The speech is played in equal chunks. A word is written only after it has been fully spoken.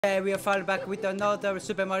Hey, we are finally back with another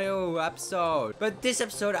Super Mario episode. But this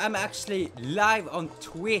episode, I'm actually live on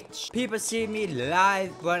Twitch. People see me live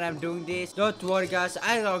when I'm doing this. Don't worry, guys.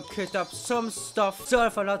 I don't cut up some stuff. Sorry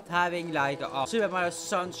for not having like a Super Mario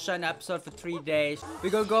Sunshine episode for 3 days. We're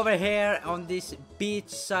gonna go over here on this beach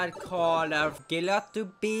side called Gelato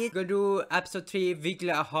Beach. Gonna do episode 3, Wiggly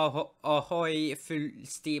Ahoy, full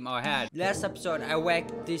steam ahead. Last episode, I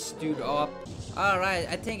waked this dude up. Alright,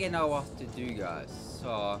 I think I know what to do, guys.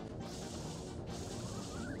 So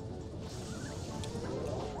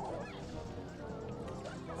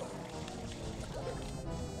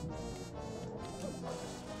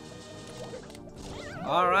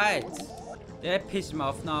alright. Yeah, piss him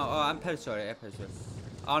off now. Oh, I'm very sorry.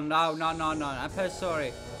 Oh no, I'm very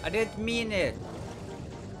sorry. I didn't mean it.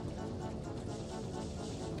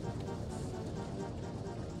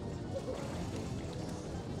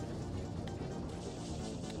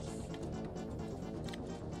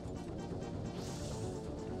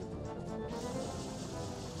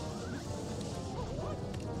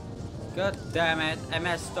 God damn it, I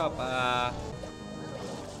messed up.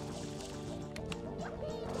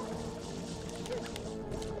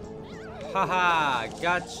 Haha,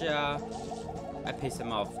 gotcha. I pissed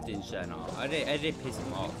him off, didn't I? No, I did piss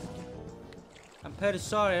him off. I'm pretty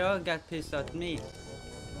sorry, don't get pissed at me.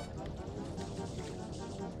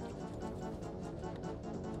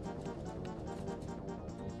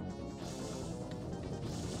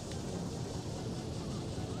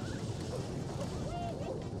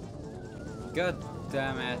 God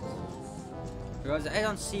damn it. Because I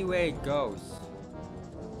don't see where it goes.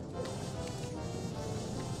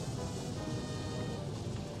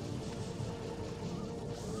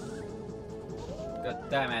 God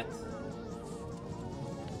damn it.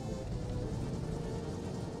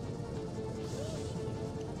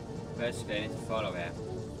 Basically, I need to follow him.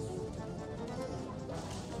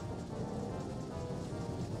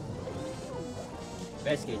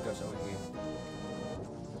 Basically, it goes over here.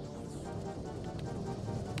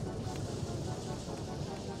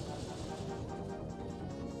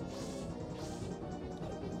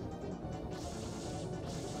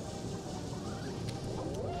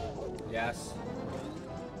 Yes.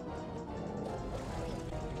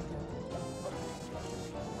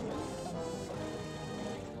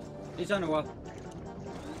 He's on the wall.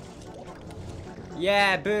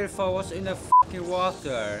 Yeah, Beautiful was in the fucking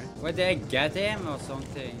water. Where did I get him or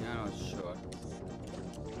something? I'm not sure.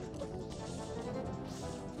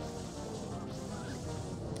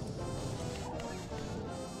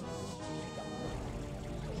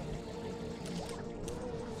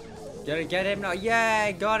 Get him now. Yeah,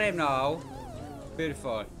 I got him now.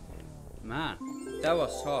 Beautiful. Man, that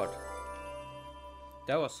was hard.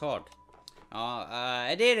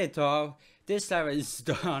 I did it though. This level is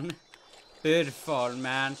done. Beautiful,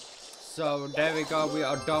 man. So there we go, we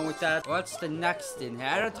are done with that. What's the next in here?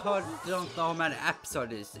 I don't know how many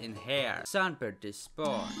episodes is in here. Sunbird is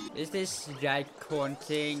spawn. Is this red corn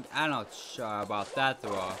thing? I'm not sure about that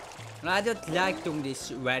though. And I don't like doing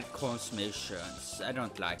these red corn missions. I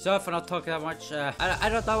don't like. Sorry for not talking that much. I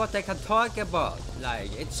don't know what I can talk about.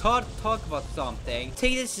 Like, it's hard to talk about something. I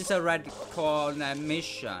think this is a red corn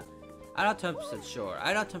mission. I'm not 100% sure.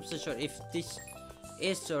 I'm not 100% sure if this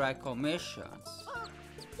is the red corn missions.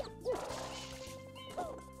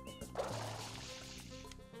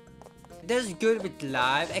 This is good with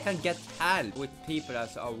live. I can get help with people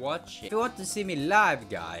that are watching. If you want to see me live,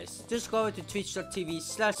 guys, just go to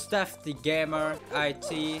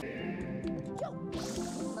twitch.tv/StephTheGamerIT.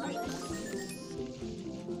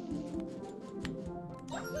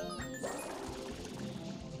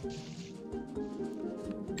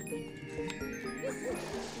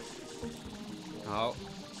 Oh.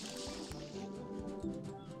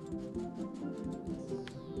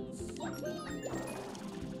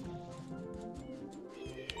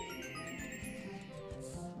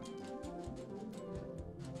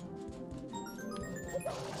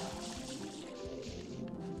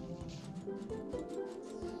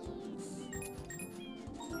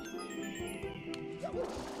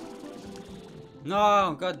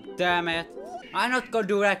 No, god damn it. I'm not gonna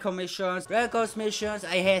do record missions. Record missions,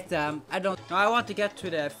 I hate them. I don't. No, I want to get to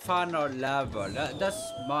the final level.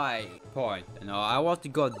 That's my point. You know, I want to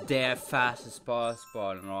go there fast as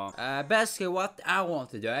possible. You know, basically what I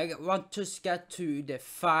want to do, I want to get to the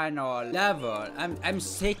final level. I'm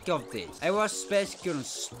sick of this. I was basically gonna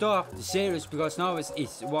stop the series because no one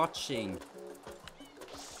is watching.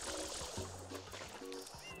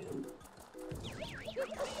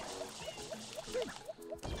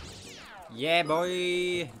 Yeah,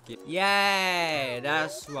 boy. Yeah,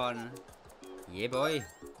 that's one. Yeah, boy.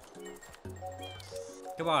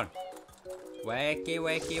 Come on. Wakey,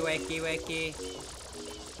 wakey, wakey, wakey.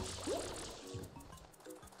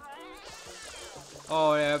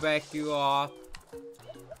 Oh, they wake you up.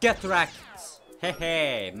 Get wrecked. Hey,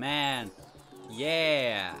 hey, man.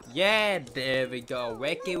 Yeah. Yeah, there we go.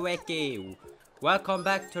 Wakey, wakey. Welcome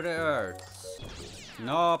back to the earth.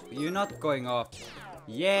 Nope, you're not going up.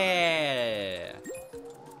 Yeah.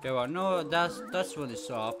 There were no, that's what is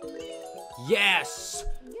up. Yes.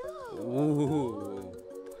 Ooh.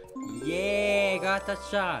 Yeah, got the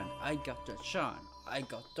shine. I got the shine. I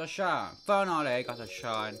got the shine. Finally, I got the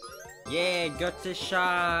shine. Yeah, got the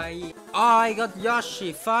shine. Oh, I got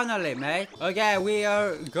Yoshi. Finally, mate. Okay, we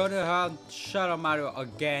are gonna have Shadow Mario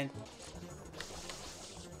again.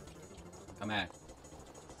 Come on.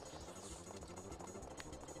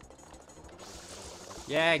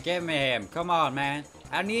 Yeah, give me him. Come on, man.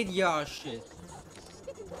 I need Yoshi.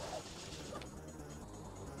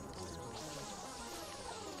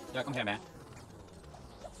 Yeah, come here, man.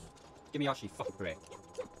 Give me Yoshi, fucking prick.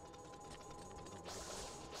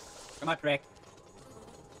 Come on, prick.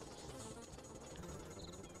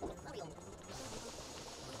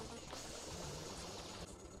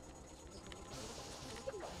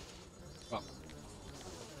 Come on.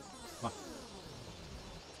 Come on.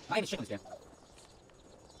 Not even shit on this game.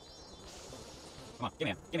 Come on, give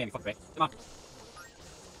me him. Give me him, you fucking prick. Come on.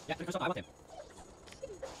 Yeah, do something. I want him.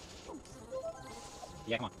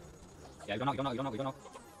 Yeah, come on. Yeah, you don't know.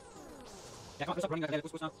 Yeah, come on, stop running like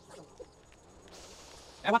that. Push now.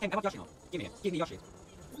 I want Yoshi now. Give me him. Give me Yoshi.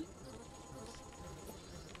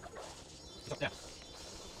 He's up there.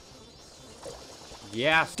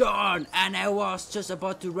 Yes, done! And I was just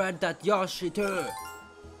about to run that Yoshi too.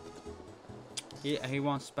 He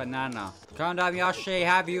wants banana. Come down, Yoshi.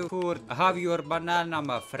 Have your banana,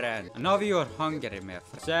 my friend. Now you're hungry, my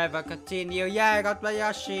friend. So if I continue, yeah, I got my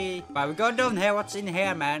Yoshi. But we go down here. What's in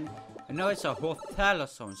here, man? I know it's a hotel of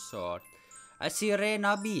some sort. I see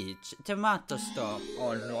Rena Beach, tomato stop.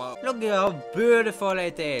 Oh no. Look at how beautiful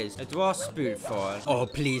it is. It was beautiful. Oh,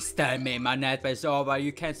 please tell me my net is over.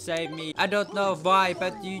 You can save me. I don't know why,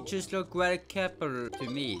 but you just look very capable to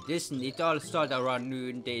me. Listen, it all started around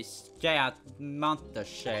noon. This giant mountain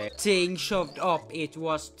shape thing shoved up. It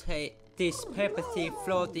was this paper thin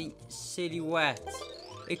floating silhouette.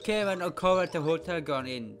 It came and uncovered the hotel gone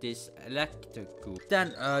in this electric goop.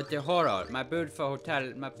 Then the horror, my beautiful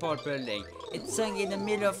hotel, my poor building. It sank in the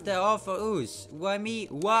middle of the awful ooze. Why me?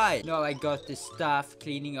 Why? Now I got the staff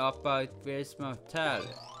cleaning up out. Where's my hotel?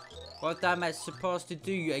 What am I supposed to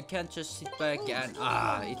do? I can't just sit back and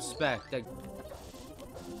it's back.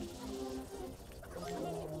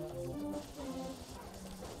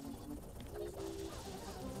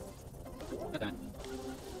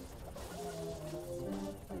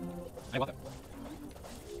 I want it.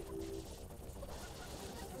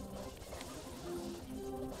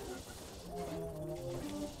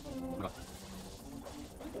 Oh my god.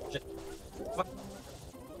 Shit. Fuck.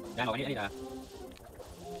 Yeah, no, I need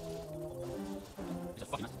It's a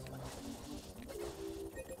fucking mess.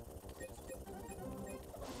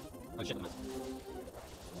 Oh shit, the mess.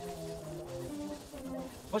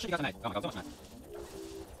 Oh shit, you got tonight. Oh my god, so much tonight.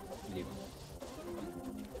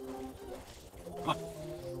 Come on.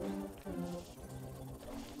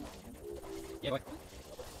 Yeah, boy.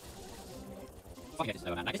 Fucking get this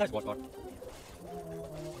man. I guess that's what for.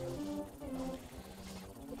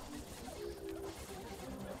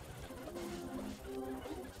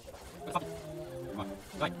 Fuck. Come on.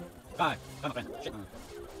 Die. Die. Die, my friend. Shit.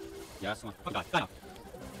 Yes, come on. Fuck, die. Die now.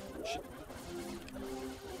 Shit.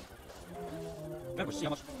 Remember, see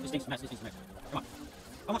how much this thing's mess. Come on.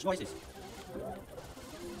 How much more is this?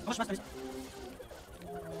 How much mess is this?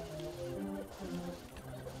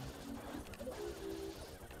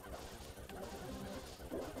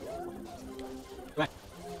 Go ahead.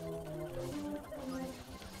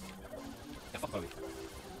 Yeah, fuck probably.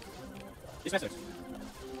 This message.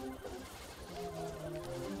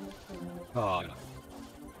 Oh, no.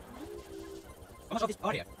 How much of this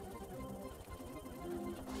are here?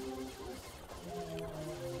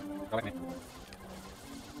 Go back, man.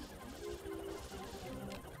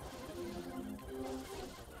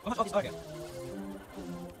 How much of this are here?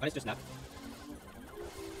 But it's just now.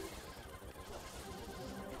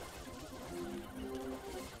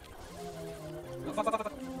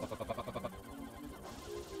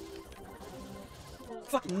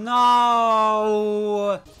 Fuck.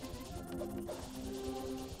 No!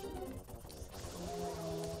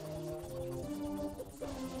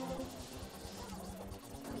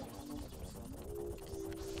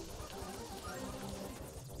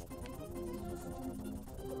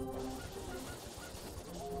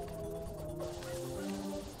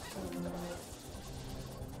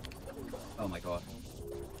 Oh my god.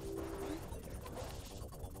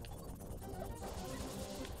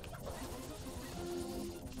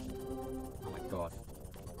 Oh my god.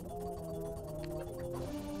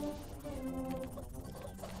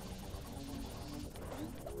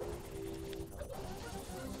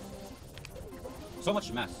 So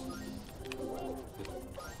much mess.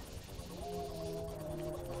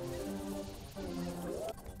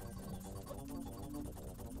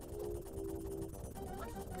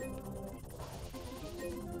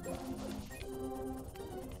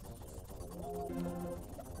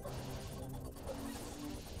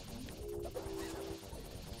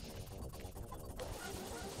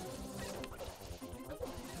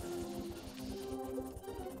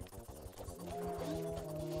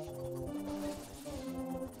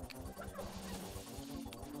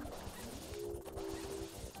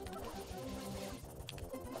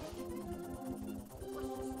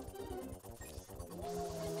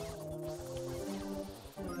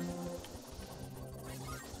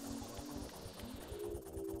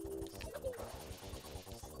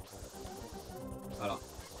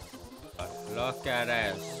 Look at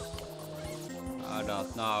this. I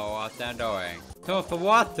don't know what they're doing. Time for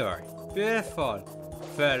water. Beautiful.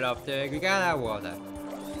 Fill up the gather water.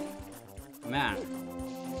 Man.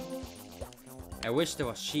 I wish there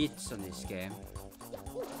was cheats on this game.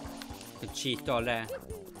 You could cheat all that.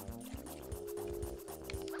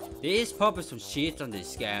 There is probably some cheats on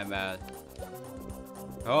this game, but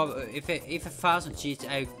oh, if I found some cheats,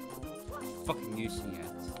 I'm fucking using it.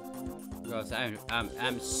 Because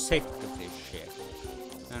I'm sick of this shit.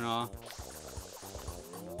 You know?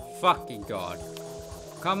 Fucking god.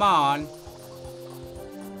 Come on.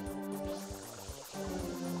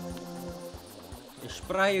 I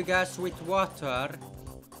spray you guys with water.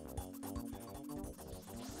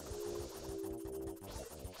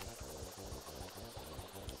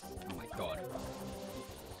 Oh my god.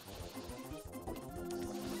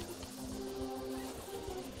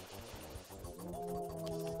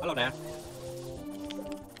 Hello there.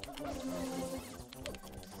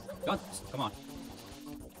 Don't, come on.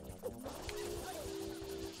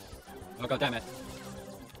 Oh god damn it.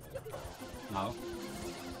 No.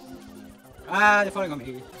 Ah, they're falling on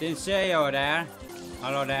me. Didn't see you over there.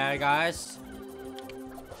 Hello there, guys.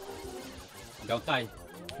 Don't die,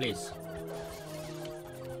 please.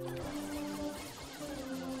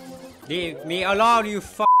 Leave me alone, you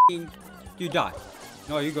fucking... You die.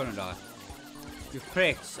 No, you're gonna die. You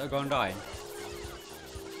pricks are gonna die.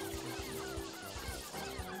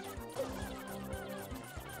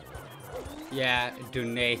 Yeah,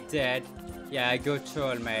 donated. Yeah, good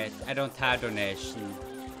troll, mate. I don't have donation.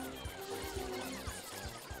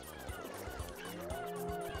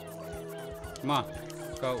 Come on,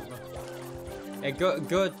 go. A good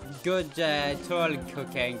troll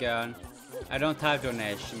cocaine gun. I don't have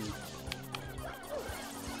donation.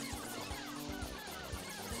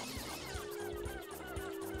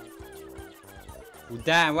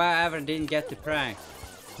 Damn, why ever didn't get the prank?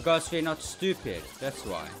 Because we're not stupid, that's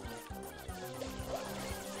why.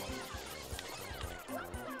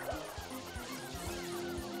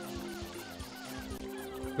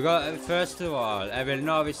 Because first of all, I will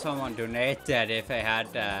know if someone donated. If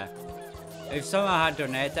someone had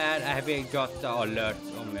donated, I have got the alert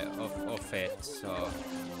of it. So.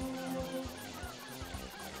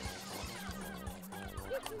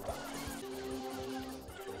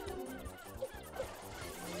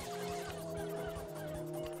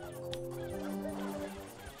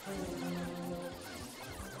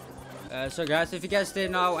 So guys, if you guys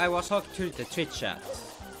didn't know, I was hooked to the Twitch chat.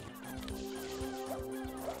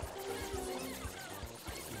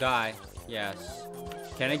 Die. Yes.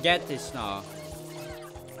 Can I get this now?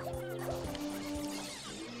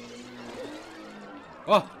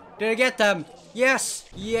 Oh, did I get them? Yes!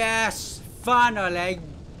 Yes! Finally, I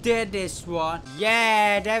did this one.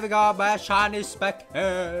 Yeah, there we go, my shiny speck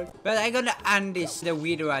head. But I'm gonna end the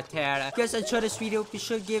video right here. If you guys enjoyed this video, be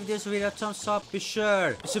sure to give this video a thumbs up. Be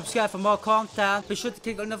sure to subscribe for more content. Be sure to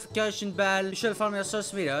click on the notification bell. Be sure to follow me on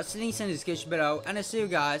social media. Links in the description below. And I'll see you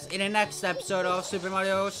guys in the next episode of Super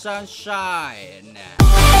Mario Sunshine.